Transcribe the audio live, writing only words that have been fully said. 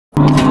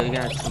Okay, we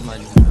got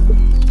somebody.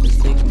 Let's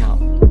take him out.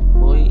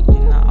 Boy,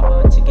 you're not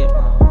about to get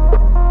my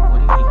hoverboard.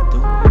 What are you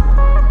doing?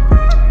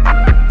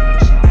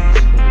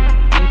 Child's fool,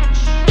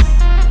 bitch.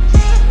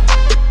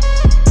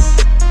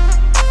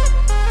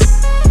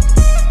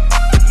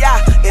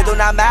 Yeah, it do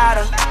not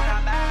matter.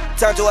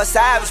 Turn to a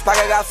savage,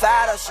 pocket got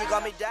fatter. She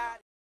got me down.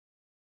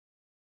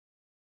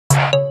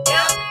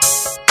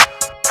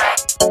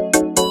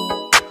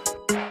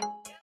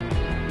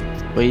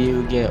 What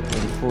you get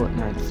when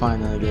Fortnite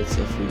finally gets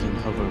a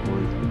freaking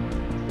hoverboard.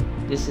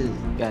 This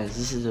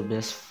is the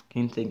best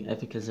fucking thing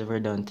Epic has ever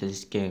done to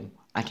this game.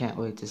 I can't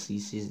wait to see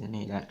Season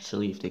 8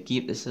 actually. If they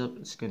keep this up,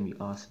 it's gonna be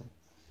awesome.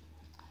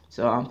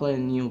 So I'm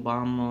playing new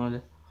bomb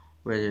mode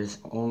where there's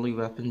only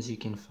weapons you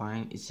can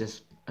find. It's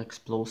just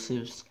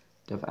explosives.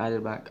 They've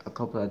added back a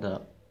couple of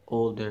the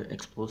older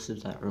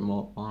explosives like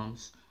remote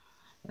bombs.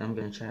 And I'm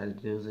gonna try to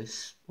do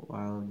this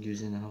while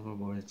using the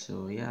hoverboard.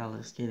 So yeah,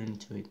 let's get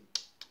into it.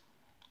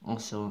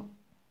 Also,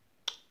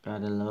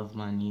 gotta love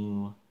my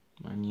new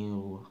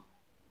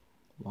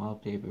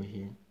wallpaper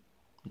here,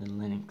 the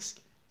Linux.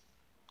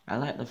 I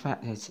like the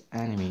fact that it's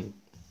animated.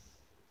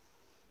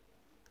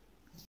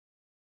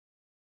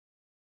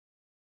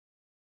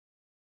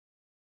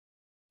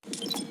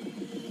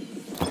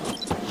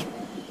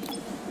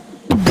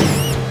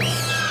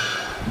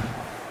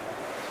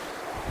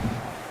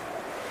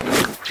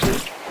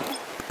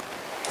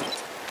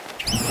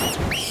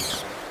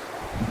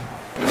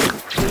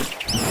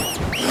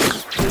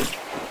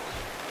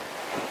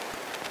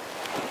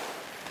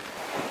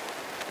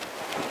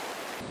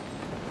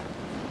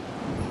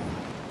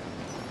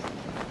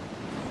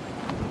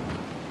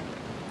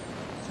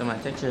 So my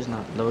texture is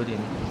not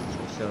loading,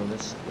 so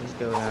let's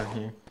go down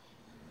here.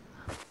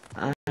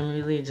 I'm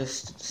really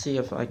just see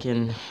if I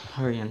can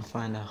hurry and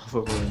find a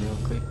hoverboard real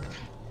quick.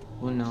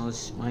 Who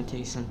knows, might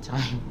take some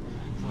time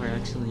before I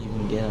actually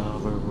even get a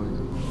hoverboard.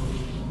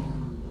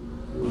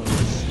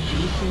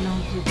 Speaking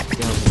of the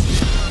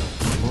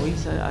devil,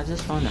 boys, I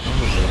just found a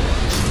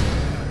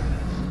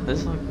hoverboard.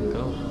 Let's fucking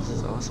go, this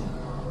is awesome.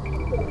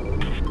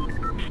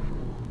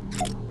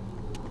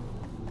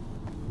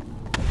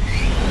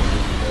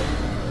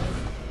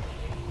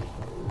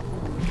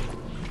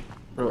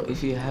 Bro,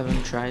 if you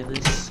haven't tried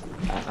this,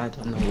 I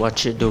don't know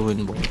what you're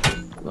doing, boy.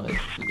 But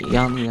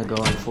y'all need to go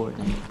on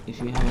Fortnite.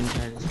 If you haven't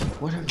tried this,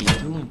 what are you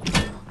doing?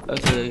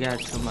 Okay, we got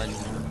somebody.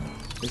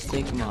 Let's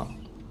take him out.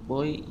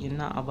 Boy, you're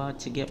not about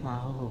to get my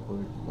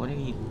hoverboard. What are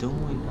you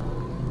doing,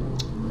 dog?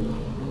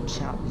 You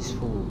childish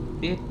fool,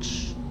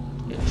 bitch.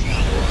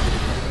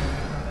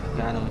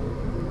 Got him.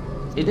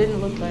 It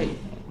didn't look like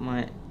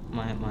my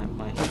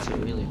hits are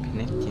really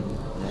connected.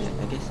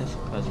 I guess that's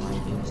because my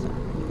game's not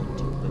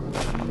connected. But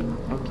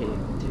okay,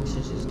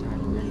 textures just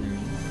started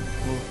rendering.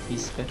 Oh,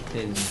 he's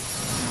spectating.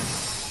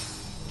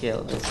 Okay,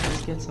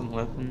 let's get some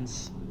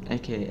weapons.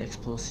 Okay,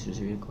 explosives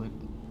real quick.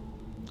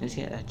 Let's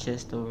get a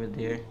chest over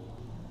there.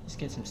 Let's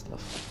get some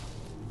stuff.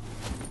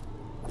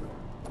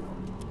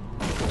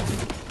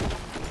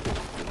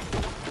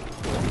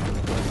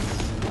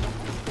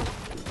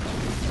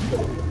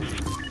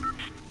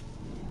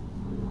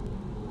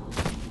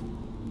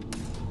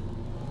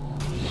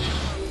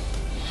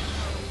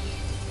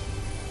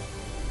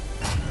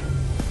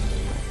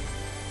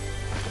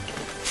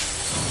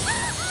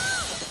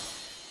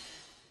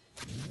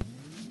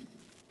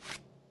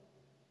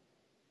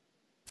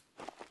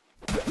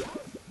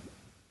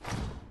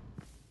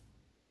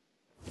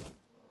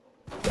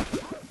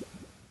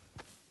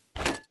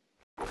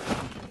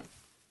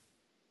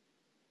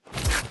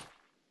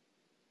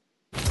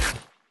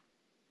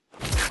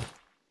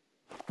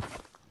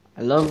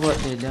 I love what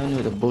they're doing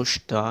with the bush,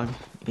 dog.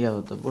 Yo,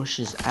 the bush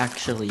is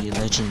actually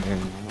legendary,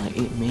 man. Like,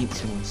 it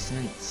makes more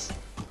sense.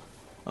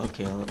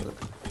 Okay,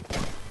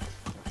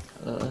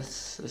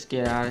 let's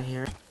get out of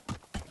here.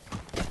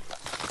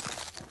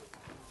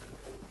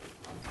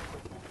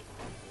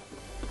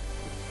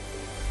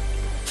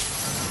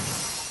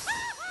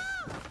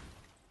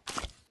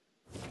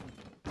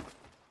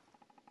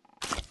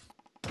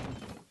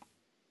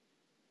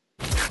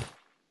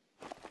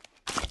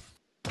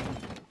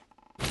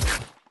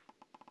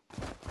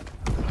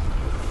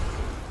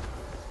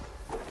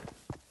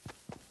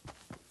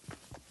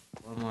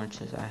 One more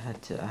chest. I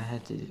had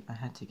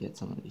to get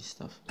some of these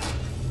stuff.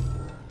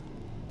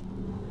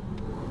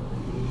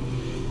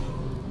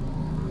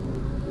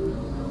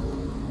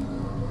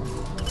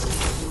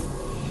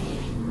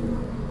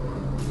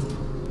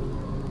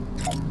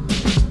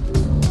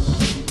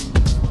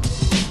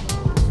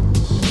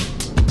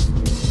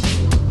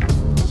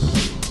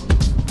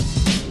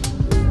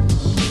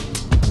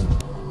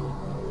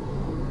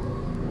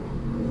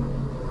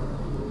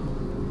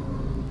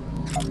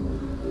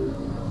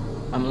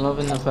 I'm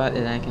loving the fact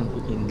that I can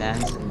freaking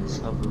dance in this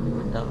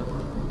hoverboard, dog.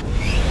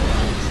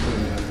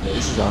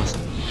 This is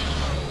awesome.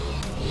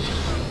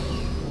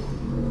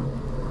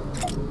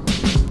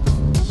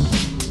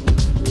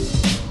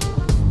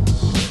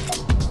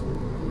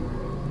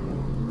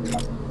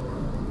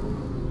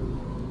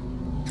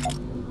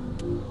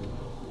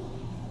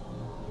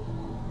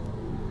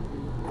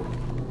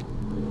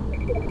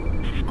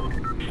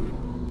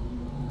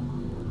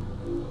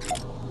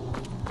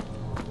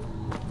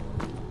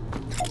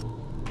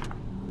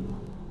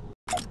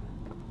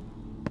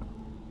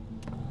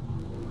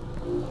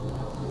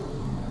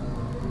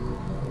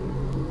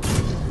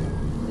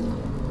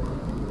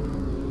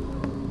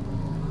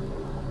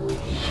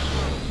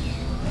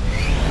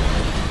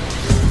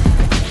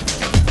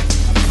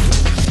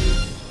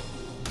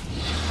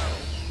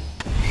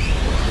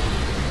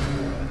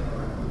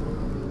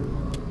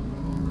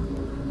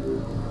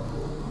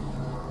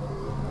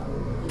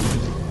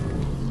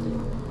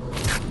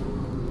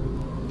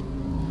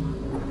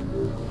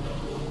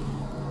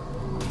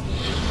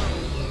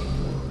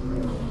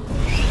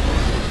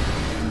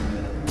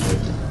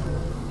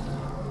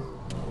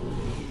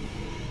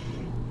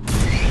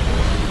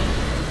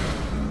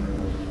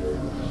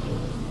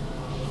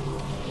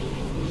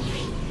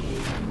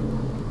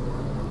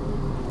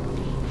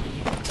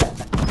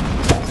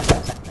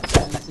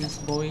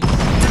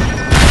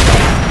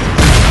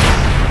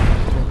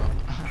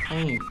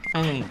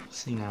 Hey,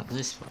 see now,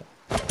 this way.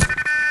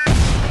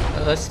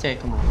 Let's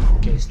take them all.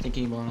 Okay,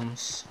 sticky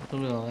bombs.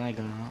 Look at all that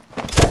going on.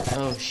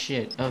 Oh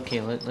shit.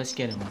 Okay, let's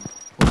get him.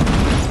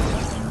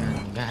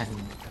 Got him.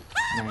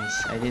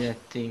 Nice. I did that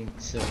thing.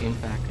 So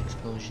impact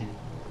explosion.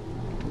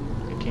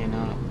 Okay,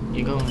 now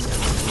you're going down.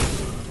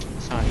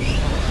 Sorry.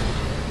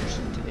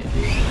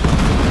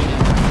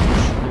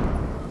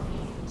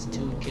 It's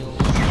 2 kills.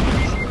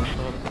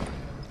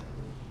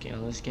 Okay,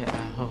 let's get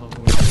that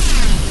hoverboard.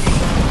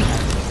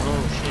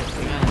 Oh shit,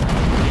 we got it.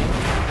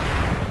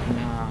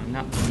 Nah, I'm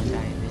not gonna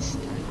die this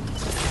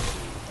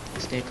time.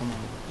 Stay, come on.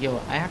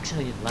 Yo, I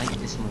actually like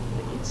this mode.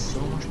 Like, it's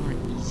so much more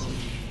easy.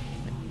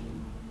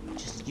 Like,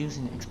 just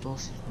using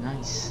explosive.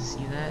 Nice.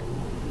 See that?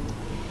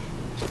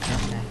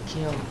 Got that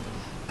kill.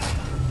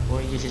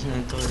 Or you're just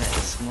gonna throw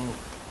that smoke.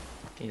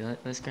 Okay,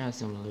 let's grab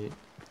some loot.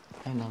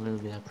 I'm having a little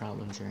bit of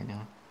problems right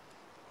now.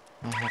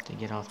 I have to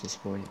get off this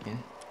board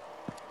again.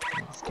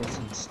 Let's get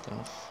some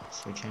stuff.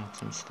 Switch out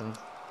some stuff.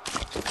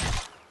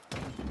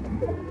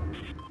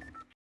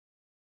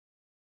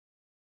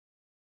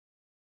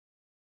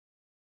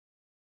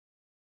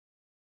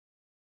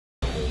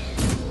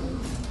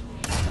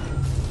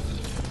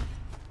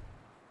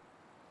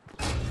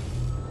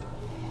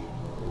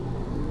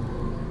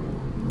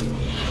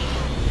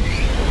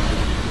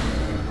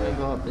 I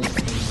go up this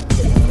thing.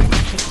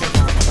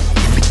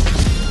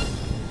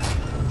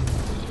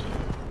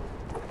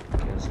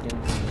 Okay, let's get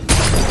him.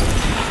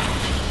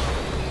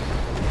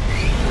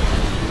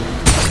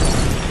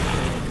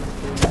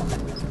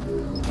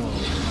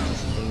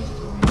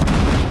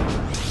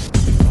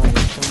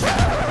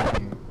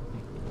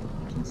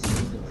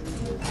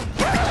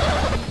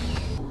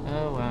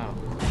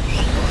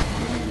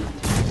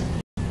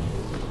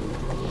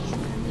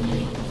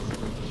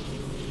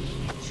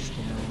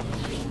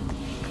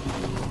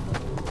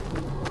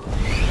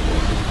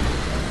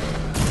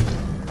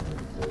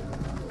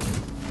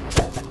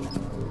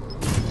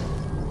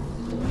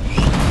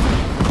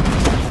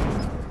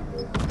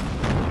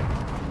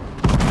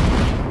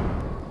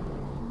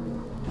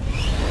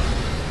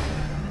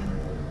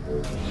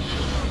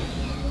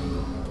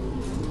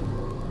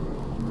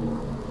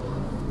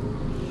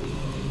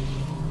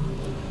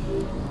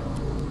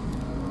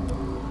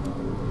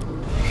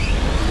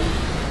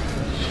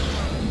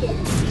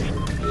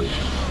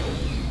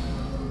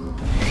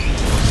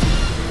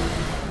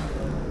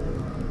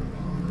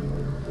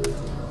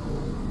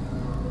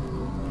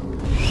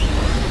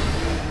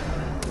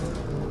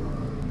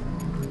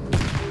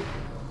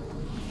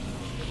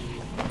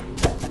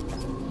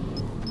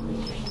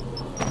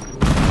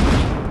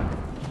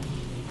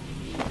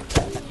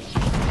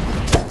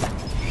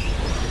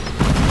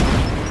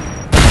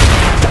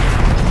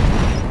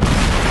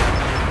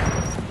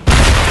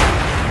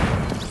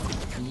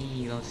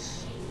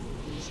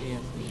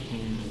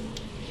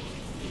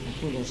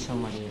 I think there's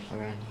somebody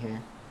around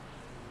here.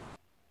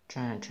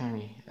 Trying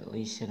to at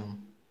least hit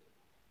him.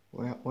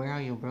 Where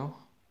are you, bro?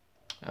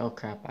 Oh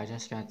crap, I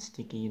just got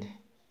stickied.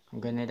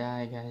 I'm gonna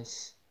die,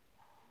 guys.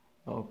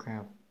 Oh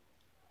crap.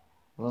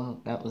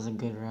 Well, that was a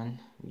good run.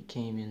 We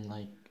came in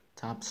like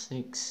top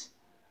 6.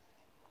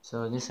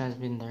 So this has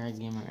been the Red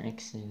Gamer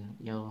X, and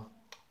yo,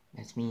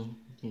 that's me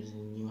using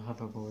a new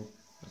hoverboard.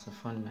 It was a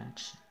fun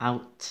match.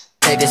 Out.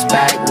 Take this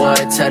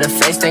backwood to the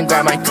face, then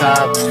grab my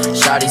cup.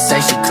 Shawty say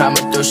she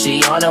coming through,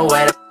 she on her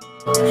way to.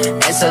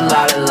 It's a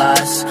lot of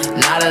lust,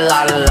 not a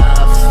lot of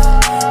love.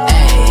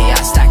 Ayy,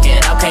 I stack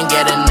it up, can't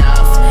get enough.